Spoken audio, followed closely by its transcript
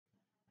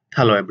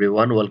Hello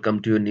everyone,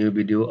 welcome to a new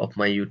video of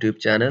my YouTube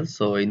channel.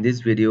 So in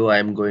this video I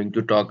am going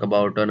to talk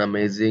about an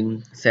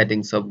amazing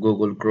settings of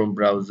Google Chrome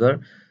browser.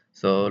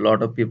 So a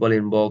lot of people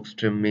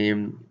inboxed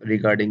me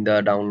regarding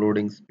the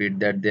downloading speed,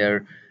 that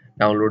their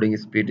downloading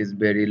speed is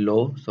very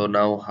low. So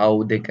now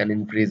how they can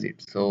increase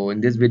it. So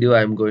in this video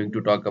I am going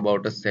to talk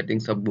about the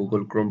settings of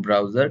Google Chrome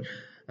browser,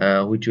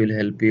 which will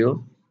help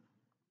you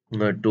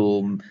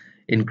to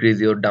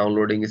increase your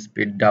downloading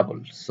speed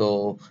double.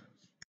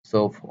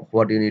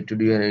 What you need to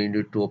do, you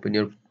need to open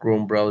your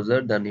Chrome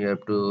browser, then you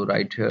have to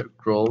write here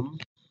Chrome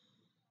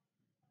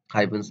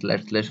hyphen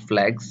slash slash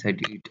flags, hit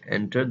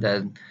enter,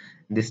 then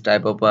this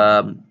type of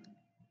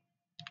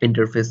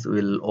interface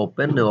will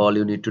open. All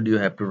you need to do, you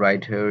have to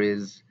write here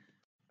is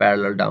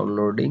parallel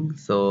downloading.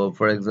 So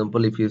for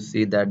example, if you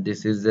see that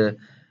this is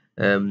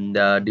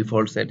the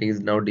default setting is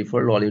now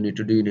default, all you need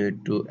to do, you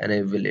need to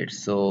enable it.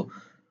 So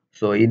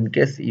in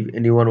case if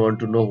anyone want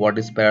to know what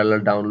is parallel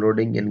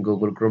downloading in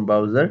Google Chrome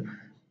browser,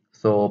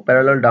 so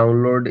parallel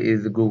download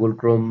is Google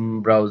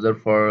Chrome browser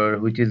for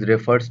which is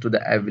refers to the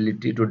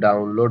ability to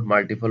download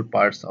multiple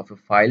parts of a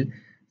file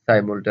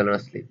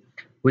simultaneously,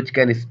 which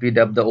can speed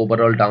up the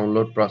overall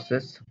download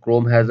process.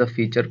 Chrome has a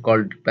feature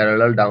called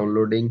parallel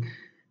downloading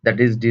that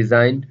is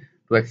designed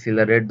to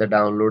accelerate the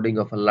downloading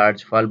of a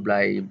large file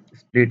by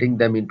splitting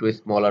them into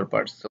smaller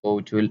parts, so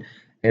which will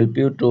help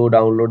you to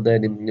download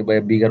the by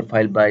bigger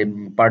file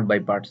by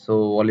part. So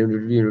all you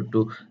need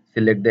to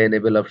select the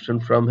enable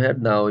option from here.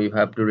 Now you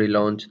have to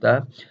relaunch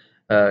the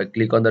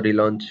click on the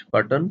relaunch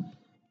button.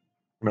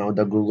 Now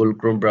the Google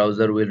Chrome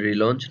browser will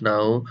relaunch.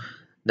 Now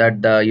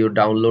that your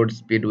download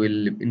speed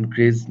will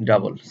increase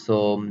double.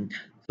 So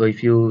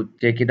if you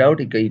check it out,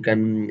 you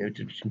can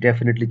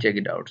definitely check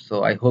it out.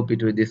 So I hope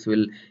this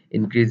will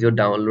increase your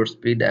download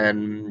speed,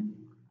 and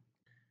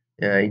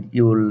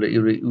your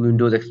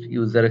Windows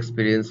user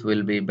experience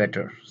will be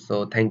better.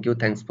 So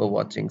thanks for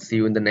watching. See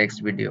you in the next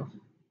video.